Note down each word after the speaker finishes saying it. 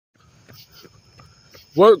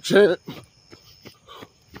Work, champ.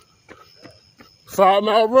 5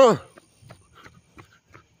 mile run.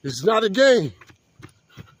 It's not a game.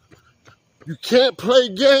 You can't play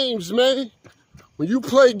games, man. When you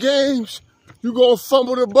play games, you're gonna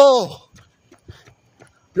fumble the ball.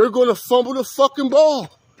 You're gonna fumble the fucking ball.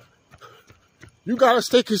 You gotta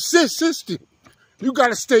stay consistent. You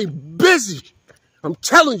gotta stay busy. I'm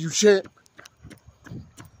telling you, champ.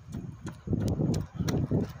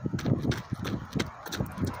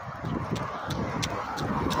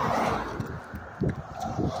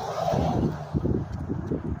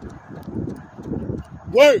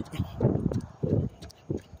 Work.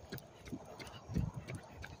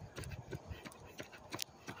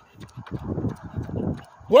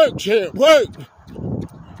 Work, champ, work.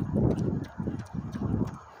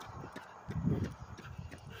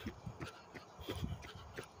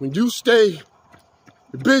 When you stay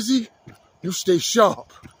busy, you stay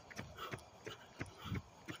sharp.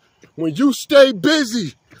 When you stay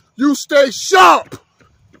busy, you stay sharp.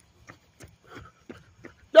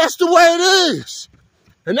 That's the way it is.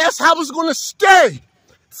 And that's how it's gonna stay.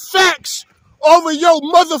 Facts over your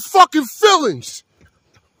motherfucking feelings.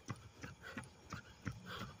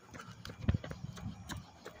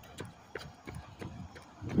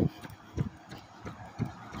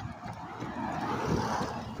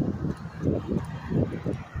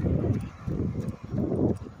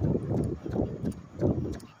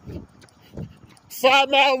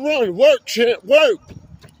 Five-mile run, work, champ, work.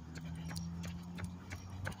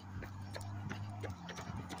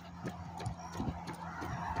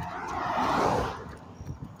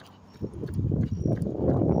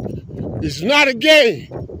 It's not a game.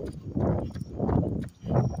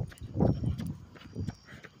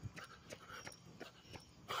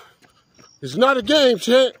 It's not a game,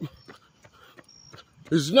 champ.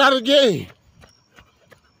 It's not a game.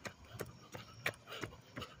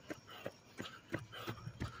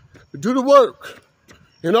 Do the work.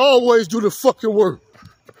 And always do the fucking work.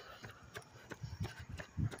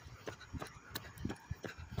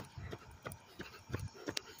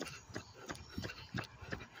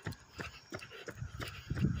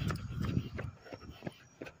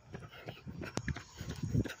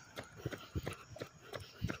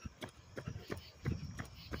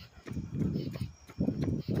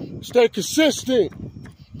 Stay consistent.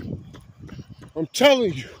 I'm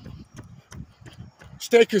telling you.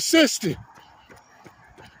 Stay consistent.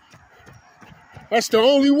 That's the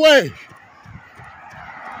only way.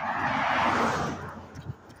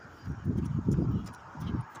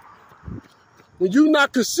 When you're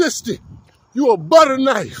not consistent, you a butter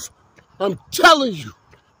knife. I'm telling you.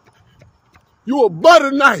 You a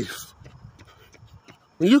butter knife.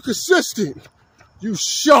 When you consistent, you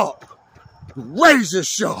sharp. Razor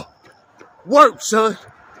sharp. Work, son.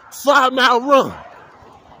 5-mile run.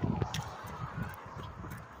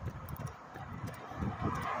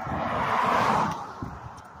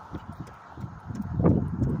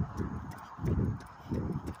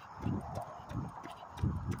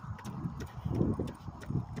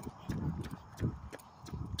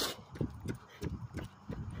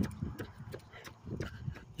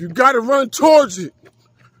 You gotta run towards it.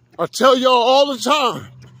 I tell y'all all the time.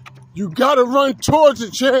 You gotta run towards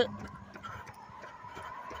it, champ.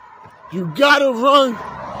 You gotta run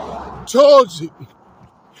towards it.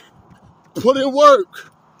 Put in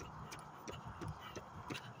work.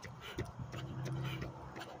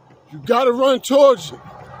 You gotta run towards it.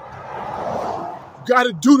 You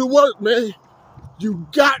gotta do the work, man. You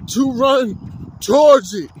got to run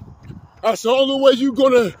towards it. That's the only way you're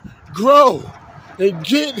gonna grow and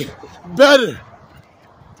get better.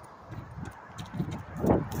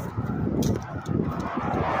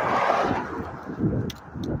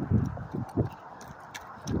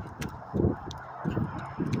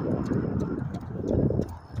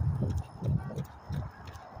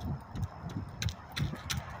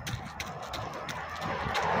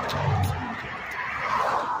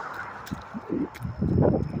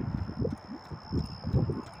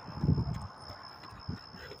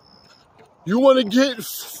 You want to get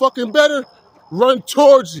fucking better? Run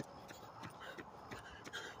towards it.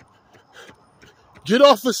 Get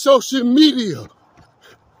off of social media.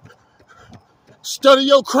 Study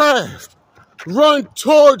your craft. Run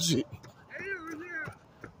towards it.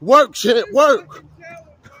 Work, champ, work.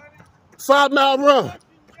 5-mile run.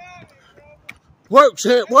 Work,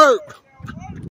 champ, work.